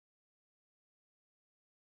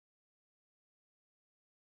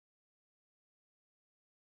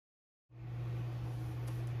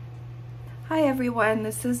Hi everyone,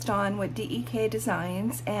 this is Dawn with DEK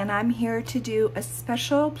Designs, and I'm here to do a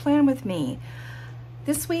special plan with me.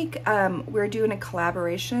 This week we're doing a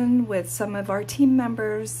collaboration with some of our team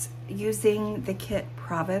members using the kit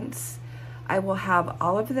Province. I will have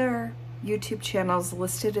all of their YouTube channels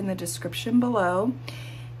listed in the description below,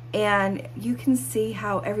 and you can see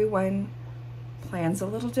how everyone plans a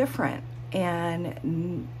little different,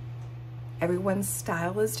 and everyone's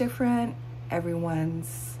style is different,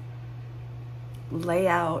 everyone's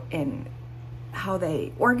layout and how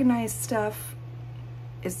they organize stuff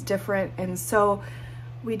is different. And so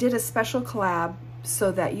we did a special collab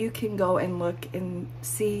so that you can go and look and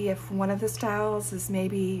see if one of the styles is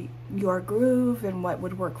maybe your groove and what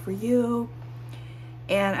would work for you.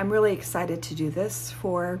 And I'm really excited to do this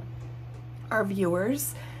for our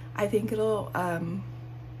viewers. I think it'll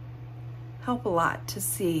help a lot to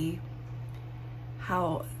see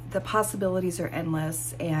how the possibilities are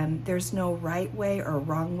endless, and there's no right way or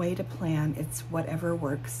wrong way to plan. It's whatever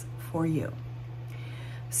works for you.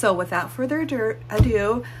 So without further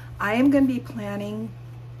ado, I am going to be planning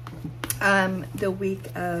the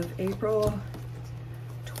week of April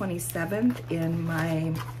 27th in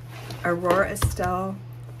my Aurora Estelle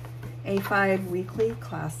A5 Weekly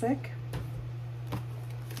Classic.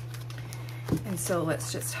 And so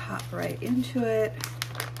let's just hop right into it.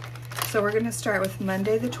 So we're going to start with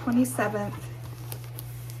Monday the 27th,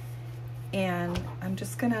 and I'm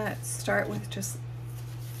just going to start with just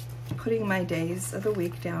putting my days of the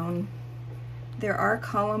week down. There are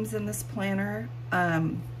columns in this planner.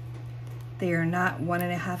 They are not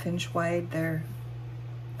 1.5 inch wide. They're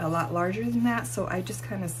a lot larger than that, so I just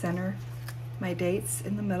kind of center my dates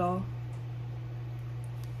in the middle.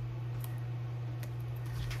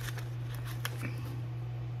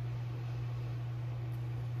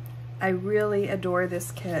 I really adore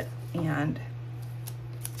this kit, and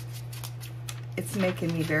it's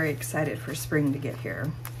making me very excited for spring to get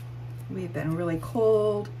here. We've been really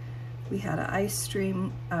cold. We had an ice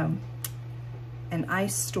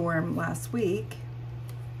storm last week,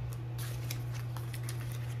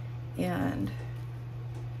 and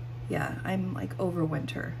yeah, I'm like over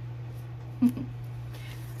winter.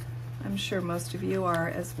 I'm sure most of you are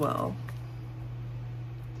as well.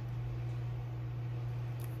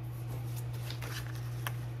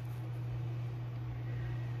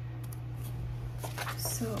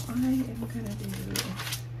 So I am gonna do,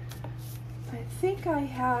 I think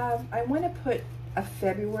I want to put a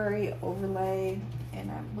February overlay,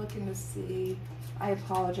 and I'm looking to see, I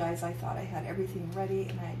apologize, I thought I had everything ready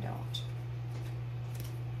and I don't.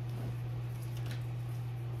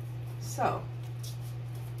 So,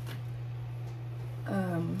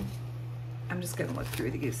 I'm just gonna look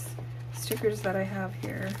through these stickers that I have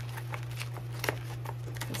here,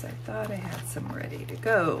 because I thought I had some ready to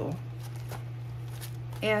go.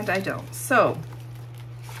 And I don't. So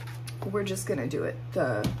we're just gonna do it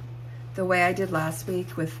the way I did last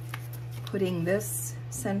week, with putting this,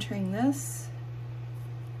 centering this,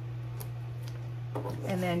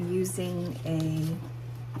 and then using a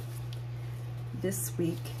this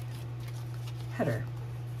week header.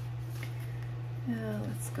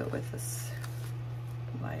 Let's go with this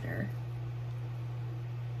lighter.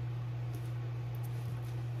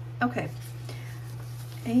 Okay.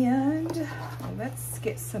 And let's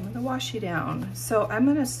get some of the washi down. So I'm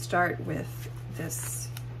going to start with this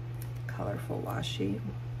colorful washi.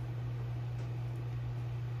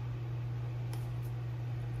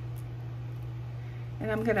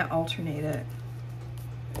 And I'm going to alternate it.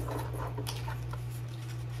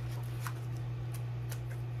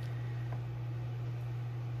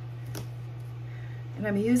 And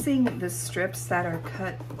I'm using the strips that are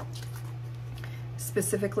cut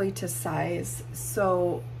specifically to size.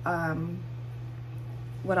 So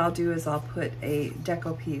what I'll do is I'll put a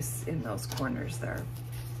deco piece in those corners there.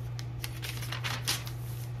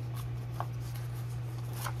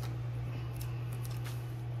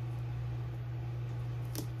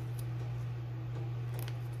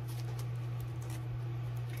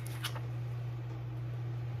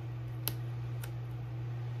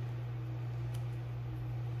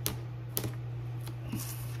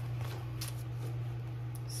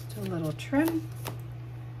 A little trim.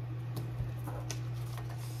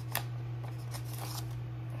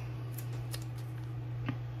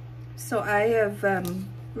 So I have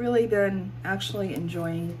really been actually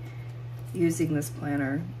enjoying using this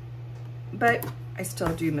planner, but I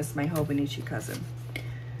still do miss my Hobonichi cousin.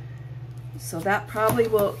 So that probably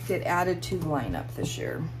will get added to the lineup this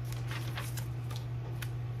year.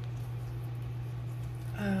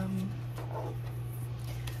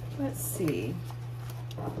 Let's see.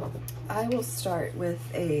 I will start with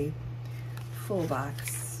a full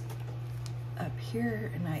box up here,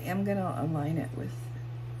 and I am gonna align it with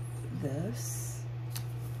this.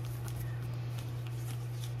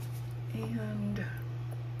 And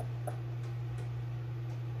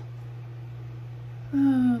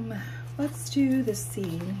let's do the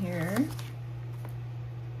seam here.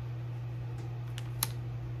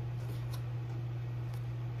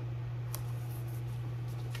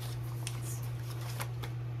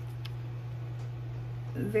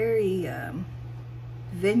 Very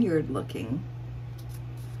vineyard looking.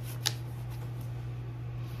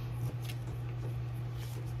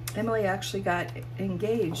 Emily actually got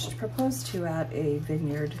engaged, proposed to at a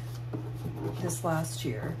vineyard this last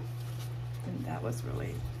year, and that was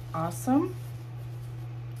really awesome.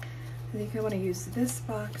 I think I want to use this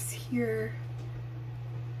box here,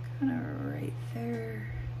 kind of right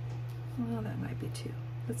there. Well, that might be too.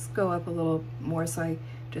 Let's go up a little more so I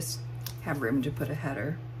just have room to put a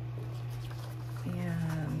header.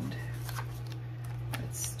 And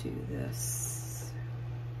let's do this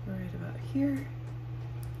right about here.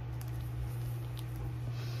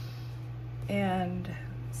 And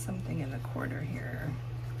something in the corner here.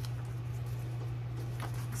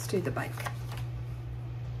 Let's do the bike.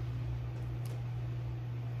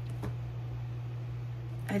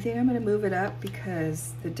 I think I'm gonna move it up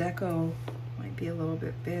because the deco might be a little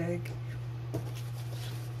bit big.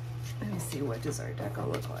 Let me see, what does our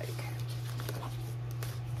deco look like?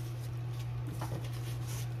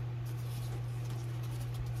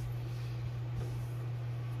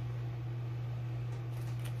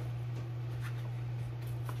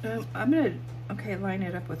 I'm gonna, okay, line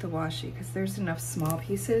it up with the washi because there's enough small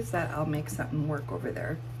pieces that I'll make something work over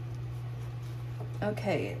there.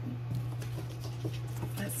 Okay,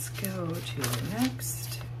 let's go to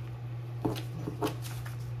next. Put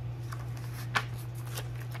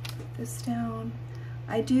this down.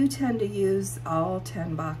 I do tend to use all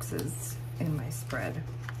 10 boxes in my spread.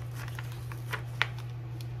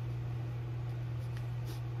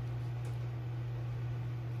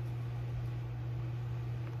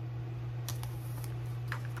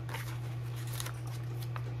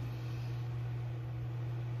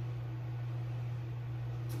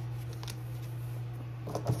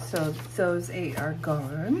 So those 8 are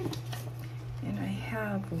gone, and I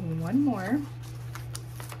have one more,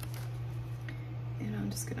 and I'm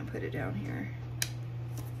just gonna put it down here.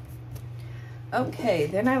 Okay,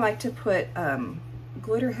 then I like to put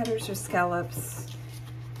glitter headers or scallops,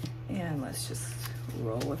 and let's just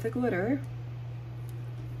roll with the glitter.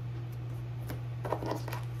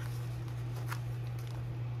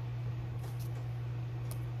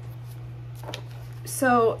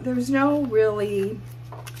 So there's no really,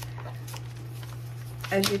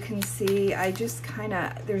 as you can see, I just kind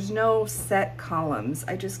of, there's no set columns.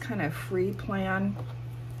 I just kind of free plan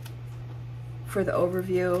for the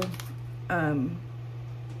overview.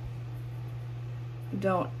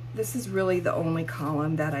 This is really the only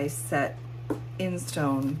column that I set in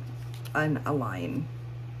stone unalign.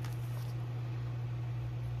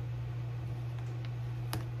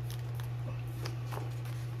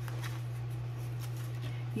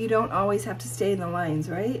 You don't always have to stay in the lines,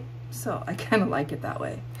 right? So I kind of like it that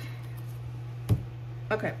way.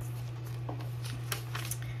 Okay.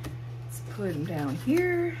 Let's put them down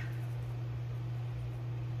here.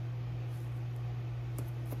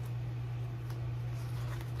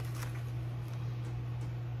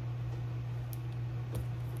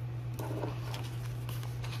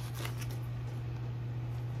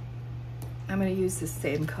 I'm going to use the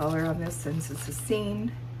same color on this since it's a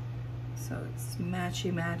scene. So it's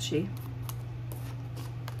matchy matchy.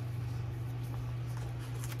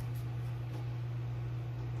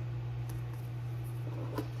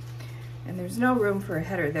 And there's no room for a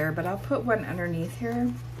header there, but I'll put one underneath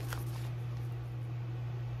here.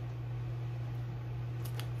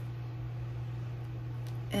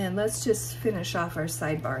 And let's just finish off our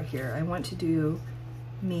sidebar here. I want to do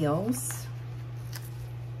meals.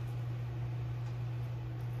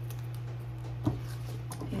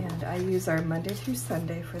 And I use our Monday through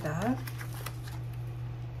Sunday for that.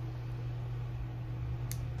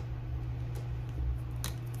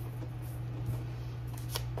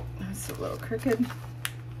 That's a little crooked.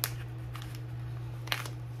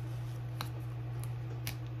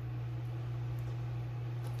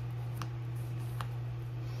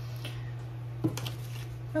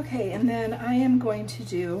 Okay, and then I am going to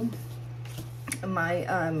do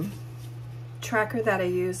my tracker that I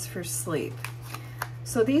use for sleep.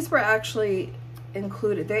 So these were actually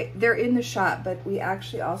included. They're in the shop, but we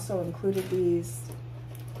actually also included these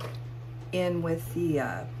in with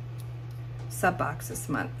the sub box this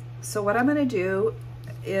month. So what I'm going to do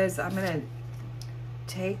is I'm going to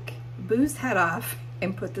take Boo's head off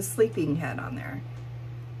and put the sleeping head on there.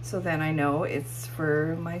 So then I know it's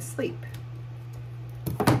for my sleep.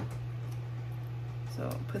 So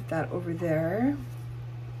put that over there.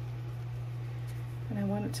 And I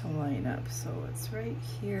want it to line up, so it's right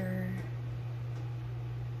here.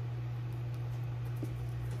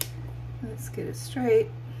 Let's get it straight.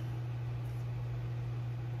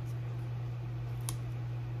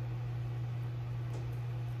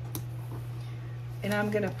 And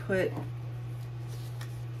I'm gonna put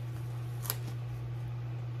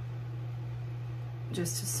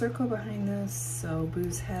just a circle behind this so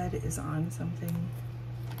Boo's head is on something.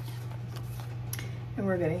 And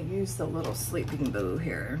we're gonna use the little sleeping Boo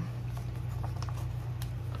here.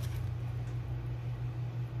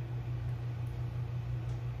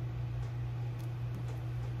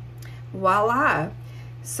 Voila!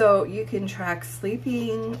 So you can track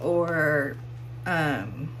sleeping or I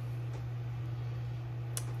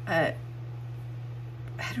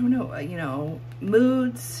don't know, you know,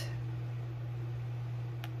 moods,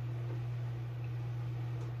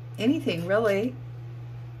 anything really. You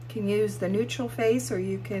can use the neutral face, or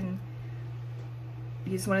you can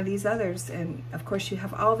use one of these others. And of course you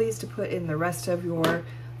have all these to put in the rest of your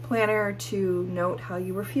planner to note how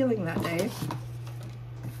you were feeling that day.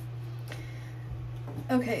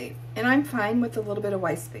 Okay, and I'm fine with a little bit of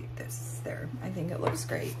white space there. I think it looks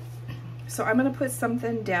great. So I'm gonna put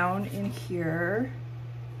something down in here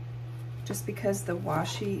just because the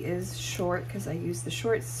washi is short, because I used the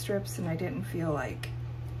short strips and I didn't feel like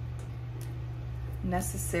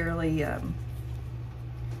necessarily, you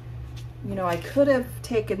know, I could have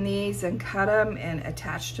taken these and cut them and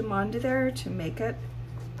attached them onto there to make it.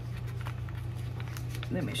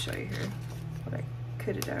 Let me show you here what I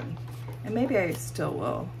could have done. And maybe I still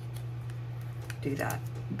will do that.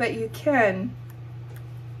 But you can,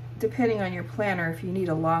 depending on your planner, if you need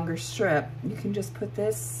a longer strip, you can just put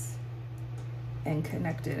this and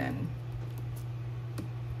connect it in.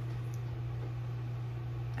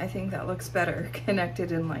 I think that looks better,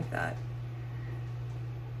 connected in like that.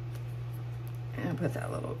 And put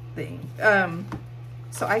that little thing.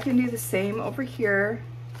 So I can do the same over here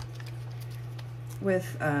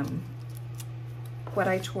with what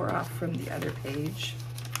I tore off from the other page.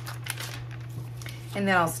 And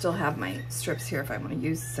then I'll still have my strips here if I want to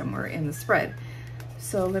use somewhere in the spread.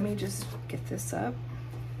 So let me just get this up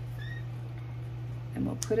and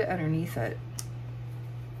we'll put it underneath it.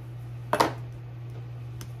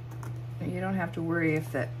 And you don't have to worry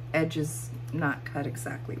if the edge is not cut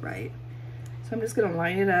exactly right. So I'm just going to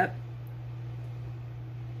line it up.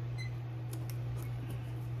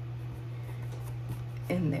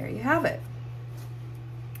 And there you have it.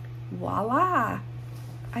 Voila!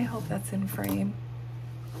 I hope that's in frame.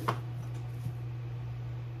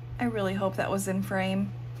 I really hope that was in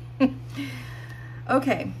frame.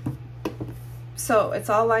 Okay, so it's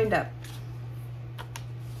all lined up.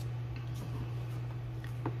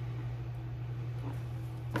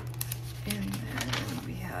 And then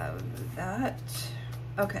we have that.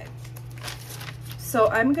 Okay, so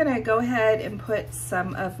I'm gonna go ahead and put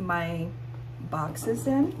some of my boxes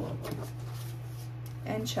in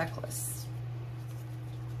and checklists.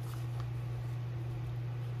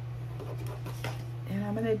 And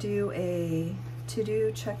I'm gonna do a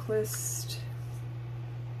to-do checklist,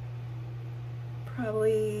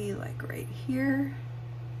 probably like right here.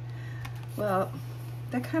 Well,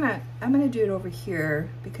 that kind of, I'm gonna do it over here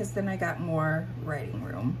because then I got more writing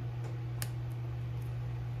room.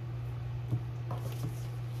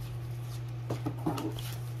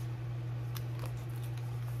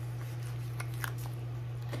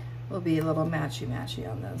 Will be a little matchy-matchy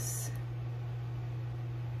on this.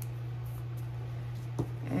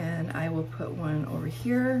 And I will put one over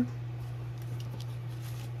here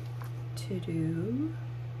to do,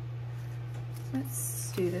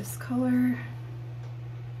 let's do this color.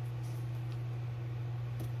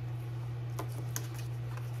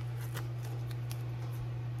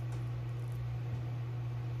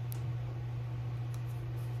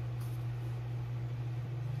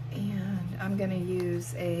 And I'm gonna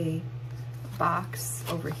use a box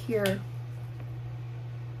over here.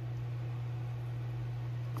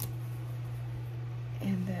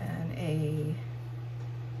 And then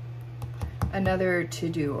another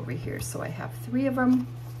to-do over here. So I have 3 of them.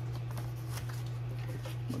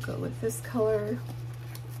 We'll go with this color.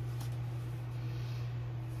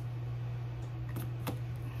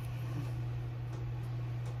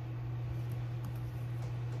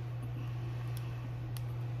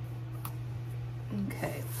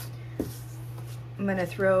 Okay. I'm gonna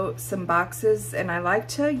throw some boxes, and I like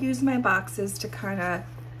to use my boxes to kind of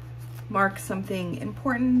mark something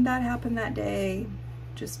important that happened that day,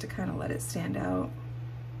 just to kind of let it stand out.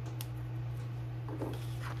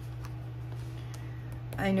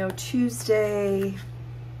 I know Tuesday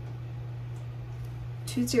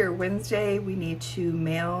or Wednesday we need to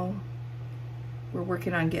mail. We're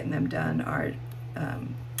working on getting them done. Our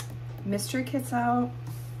mystery kits out.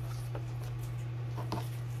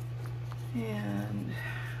 And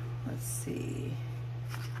let's see.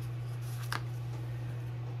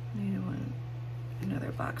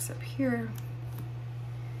 Another box up here.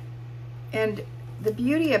 And the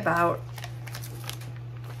beauty about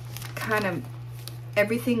kind of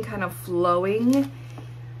everything kind of flowing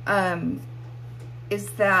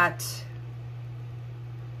is that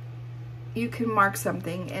you can mark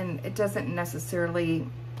something and it doesn't necessarily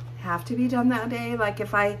have to be done that day. Like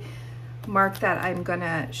if I mark that I'm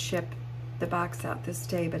gonna ship the box out this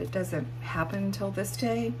day, but it doesn't happen until this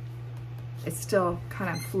day, it still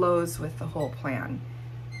kind of flows with the whole plan.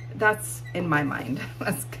 That's in my mind.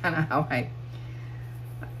 That's kind of how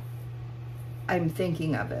I'm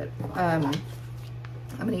thinking of it. I'm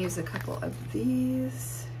gonna use a couple of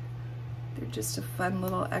these. They're just a fun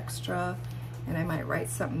little extra, and I might write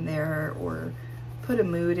something there or put a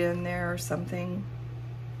mood in there or something,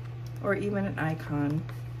 or even an icon.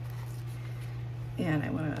 And I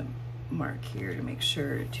wanna mark here to make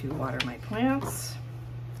sure to water my plants.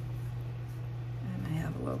 And I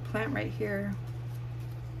have a little plant right here.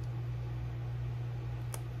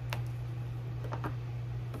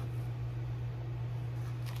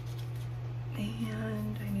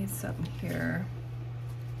 And I need something here.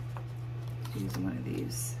 Use one of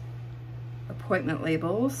these appointment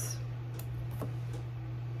labels.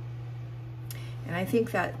 And I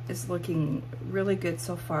think that is looking really good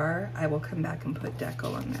so far. I will come back and put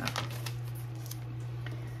deco on that.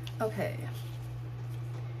 Okay.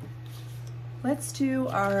 Let's do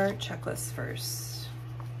our checklist first.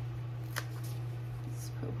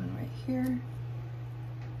 Let's put one right here.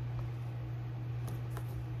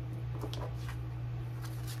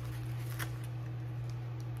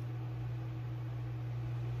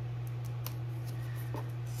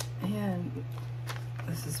 And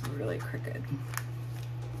this is really crooked.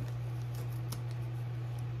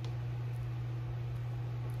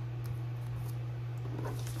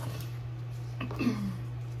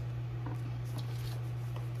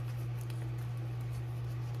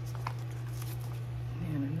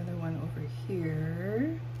 And another one over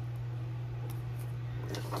here.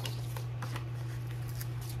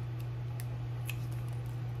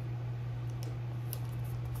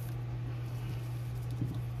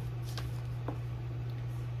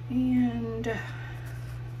 And let's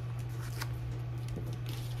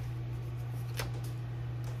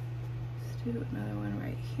do another one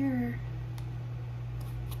right here.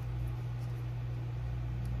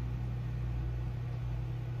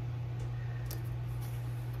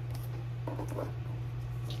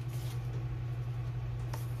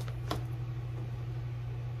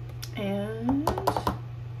 And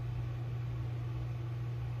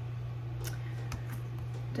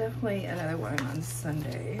definitely another one on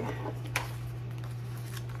Sunday.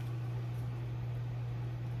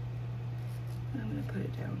 I'm going to put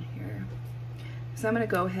it down here. So I'm going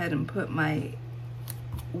to go ahead and put my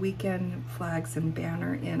weekend flags and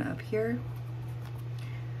banner in up here.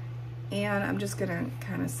 And I'm just going to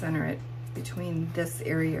kind of center it between this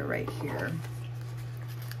area right here.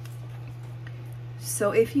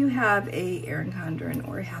 So if you have a Erin Condren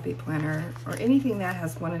or a Happy Planner or anything that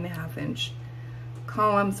has 1.5 inch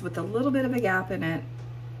columns with a little bit of a gap in it,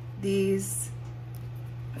 these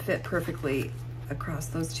fit perfectly across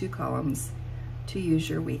those two columns to use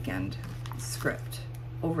your weekend script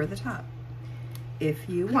over the top if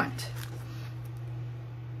you want.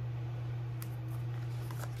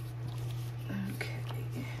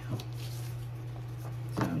 Okay,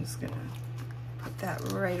 so I'm just gonna put that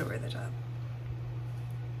right over the top.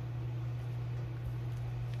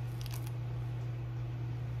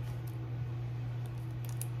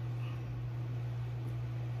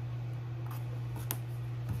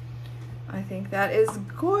 I think that is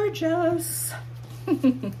gorgeous.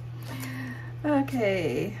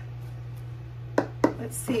 Okay,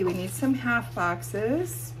 let's see, we need some half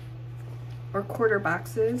boxes or quarter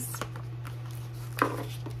boxes.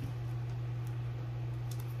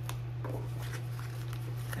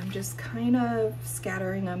 I'm just kind of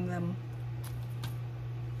scattering them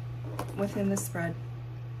within the spread.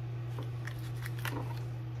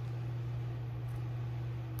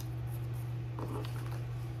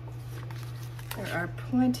 There are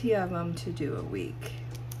plenty of them to do a week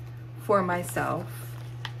for myself.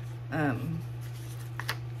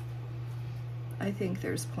 I think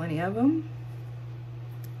there's plenty of them.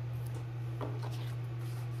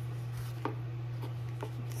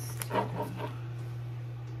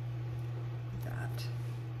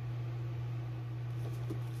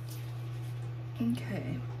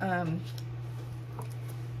 Okay, I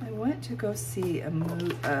went to go see a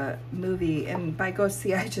movie, and by go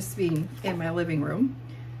see, I just mean in my living room.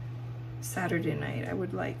 Saturday night, I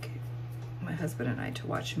would like my husband and I to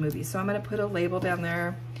watch a movie. So I'm gonna put a label down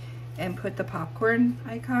there and put the popcorn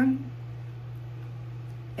icon,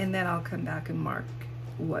 and then I'll come back and mark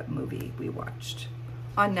what movie we watched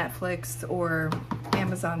on Netflix or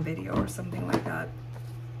Amazon Video or something like that.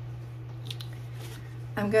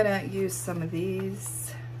 I'm gonna use some of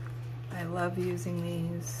these. I love using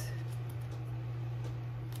these.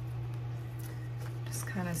 Just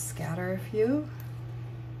kind of scatter a few.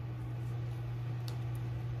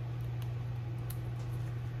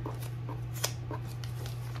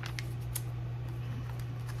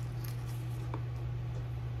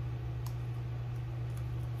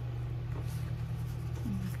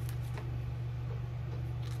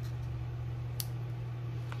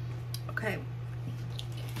 Okay.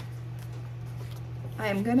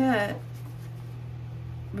 I'm gonna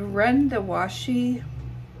run the washi,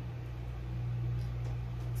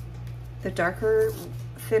 the darker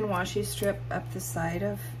thin washi strip up the side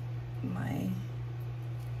of my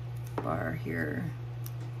bar here.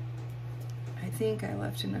 I think I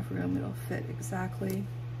left enough room, it'll fit exactly.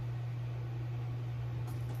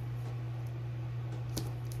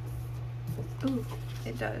 Ooh,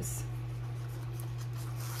 it does.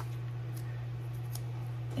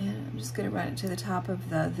 And I'm just gonna run it to the top of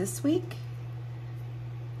the this week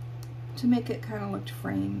to make it kind of look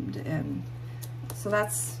framed. And so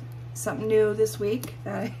that's something new this week,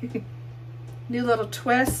 that new little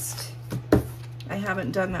twist. I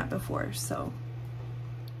haven't done that before, so.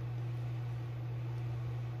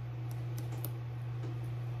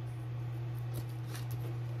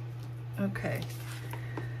 Okay.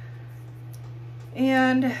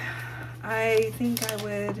 And I think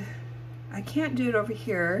I can't do it over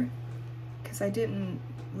here because I didn't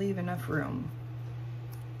leave enough room.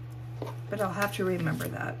 But I'll have to remember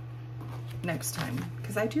that next time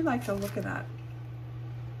because I do like the look of that.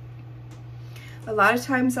 A lot of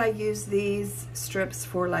times I use these strips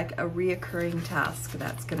for like a reoccurring task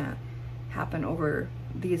that's gonna happen over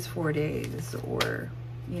these 4 days, or,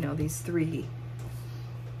 you know, these 3.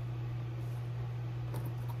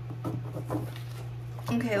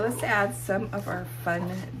 Okay, let's add some of our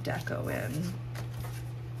fun deco in.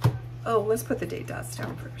 Oh, let's put the date dots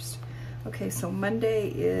down first. Okay, so Monday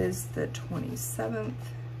is the 27th.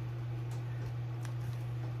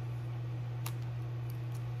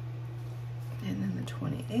 And then the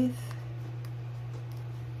 28th.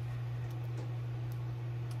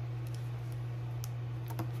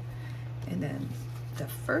 And then the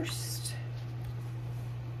 1st.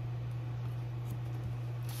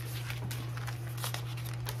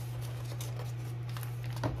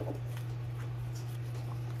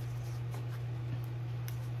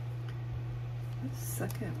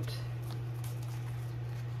 Second,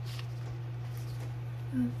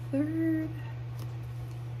 the 3rd,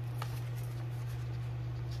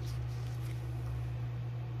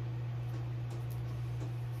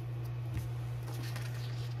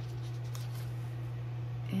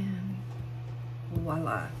 and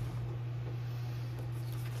voila.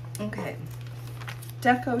 Okay,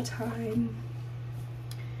 deco time.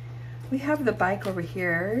 We have the bike over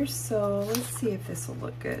here, so let's see if this will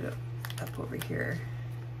look good up over here.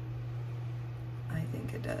 I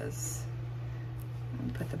think it does.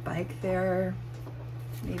 And put the bike there,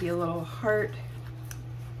 maybe a little heart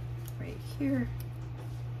right here.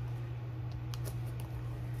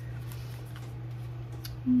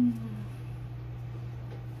 I'm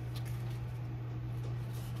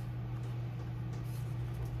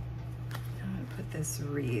gonna put this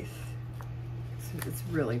wreath. It's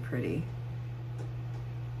really pretty.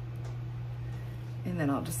 And then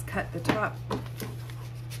I'll just cut the top.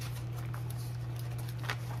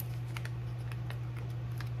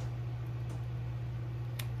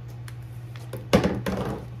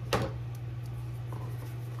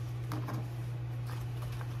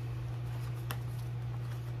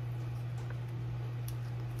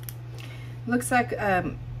 Looks like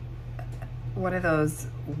one of those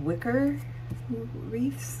wicker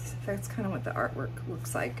wreaths. That's kind of what the artwork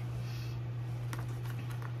looks like.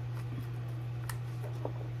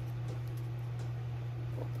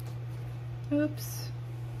 Oops.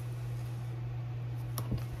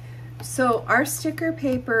 So our sticker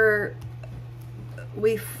paper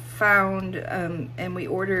we found and we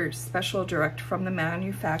ordered special direct from the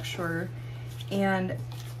manufacturer, And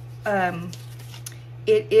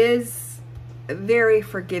it is very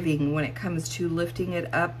forgiving when it comes to lifting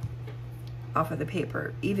it up off of the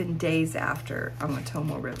paper. Even days after on the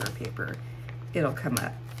Tomo River paper, it'll come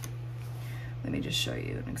up. Let me just show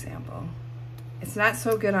you an example. It's not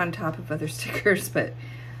so good on top of other stickers, but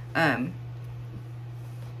let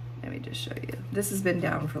me just show you. This has been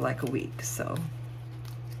down for like a week, so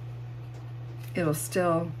it'll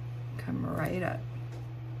still come right up.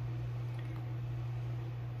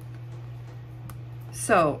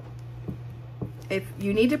 So if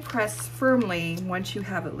you need to press firmly once you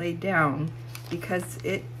have it laid down, because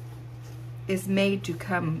it is made to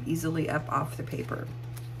come easily up off the paper.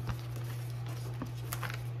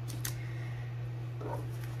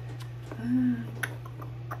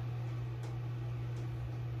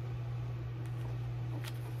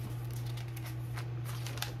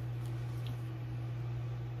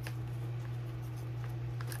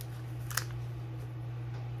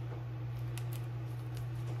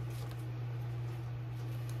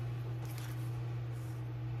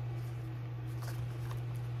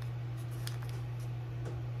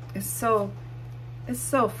 It's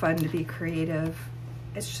so fun to be creative.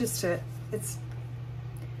 It's just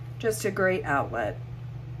a great outlet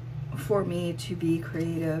for me to be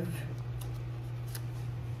creative.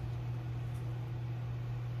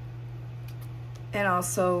 And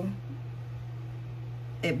also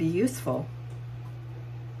it be useful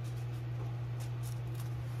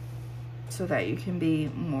so that you can be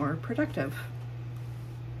more productive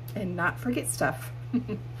and not forget stuff.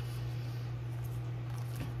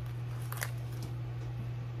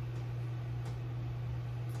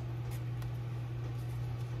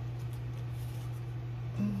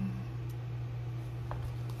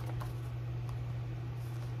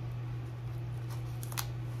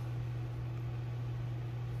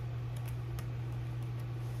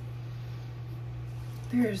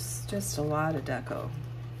 There's just a lot of deco.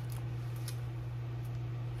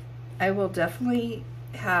 I will definitely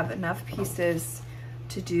have enough pieces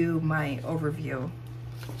to do my overview.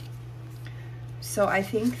 So I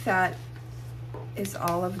think that is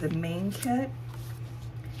all of the main kit.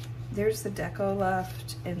 There's the deco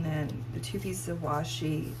left, and then the 2 pieces of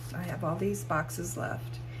washi. I have all these boxes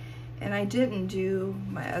left. And I didn't do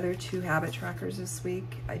my other 2 habit trackers this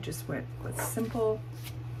week. I just went with simple.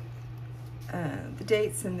 The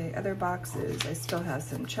dates in the other boxes, I still have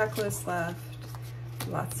some checklists left,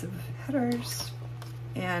 lots of headers,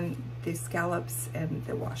 and the scallops and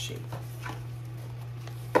the washi.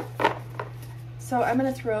 So I'm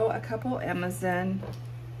going to throw a couple M's in.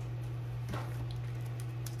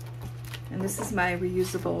 And this is my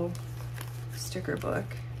reusable sticker book.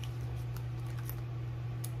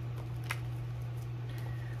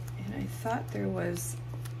 And I thought there was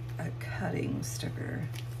a cutting sticker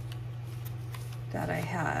that I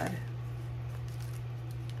had.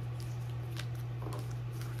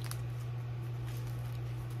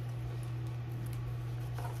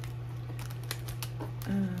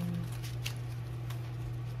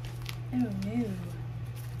 Oh no.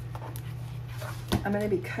 I'm gonna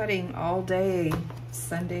be cutting all day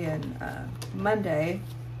Sunday and Monday.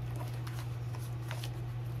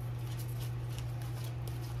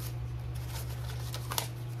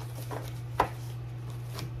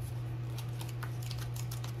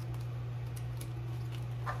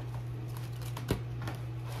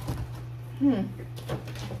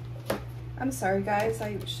 I'm sorry guys,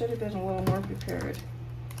 I should have been a little more prepared.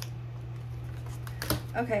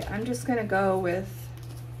 Okay, I'm just gonna go with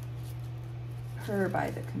her by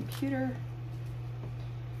the computer,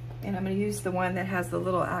 and I'm gonna use the one that has the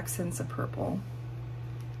little accents of purple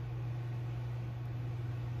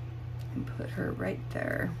and put her right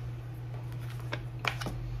there.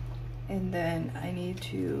 And then I need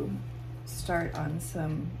to start on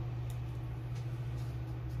some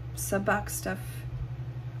sub-box stuff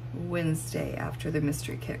Wednesday after the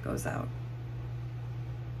mystery kit goes out.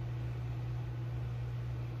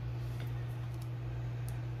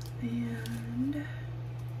 And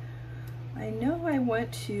I know I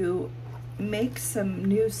want to make some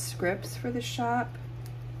new scripts for the shop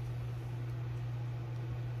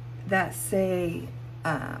that say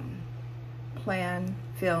plan,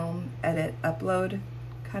 film, edit, upload,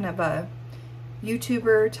 kind of a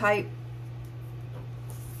YouTuber type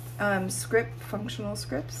script, functional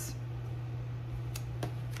scripts.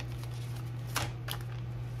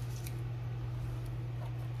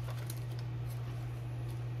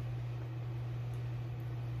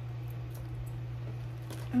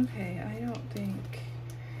 Okay, I don't think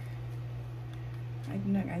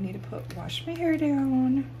I need to wash my hair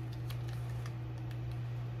down.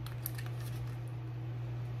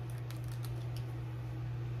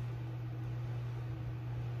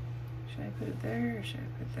 put it there, or should I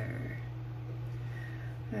put it there?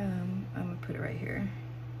 I'm gonna put it right here.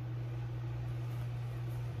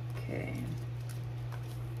 Okay.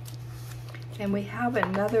 And we have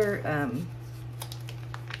another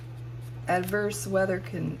adverse weather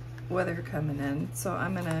coming in, so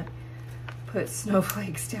I'm gonna put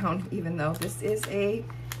snowflakes down, even though this is a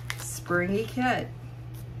springy kit.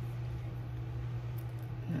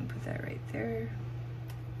 I'm gonna put that right there.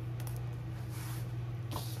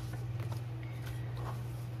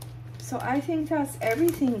 So I think that's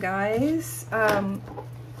everything, guys. I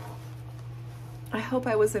hope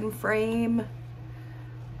I was in frame.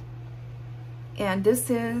 And this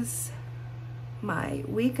is my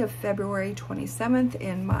week of February 27th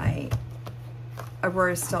in my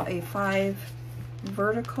Aurora Still A5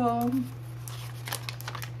 vertical.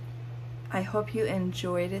 I hope you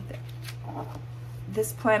enjoyed it,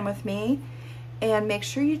 this plan with me, and make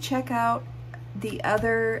sure you check out the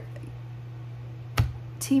other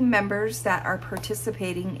team members that are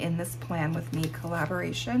participating in this plan with me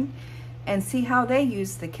collaboration and see how they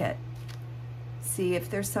use the kit. See if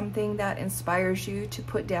there's something that inspires you to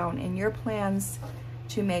put down in your plans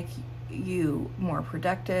to make you more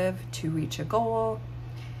productive, to reach a goal.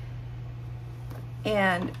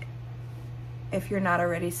 And if you're not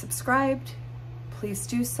already subscribed, please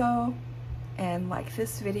do so and like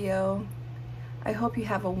this video. I hope you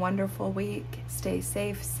have a wonderful week. Stay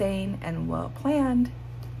safe, sane, and well planned.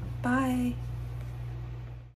 Bye.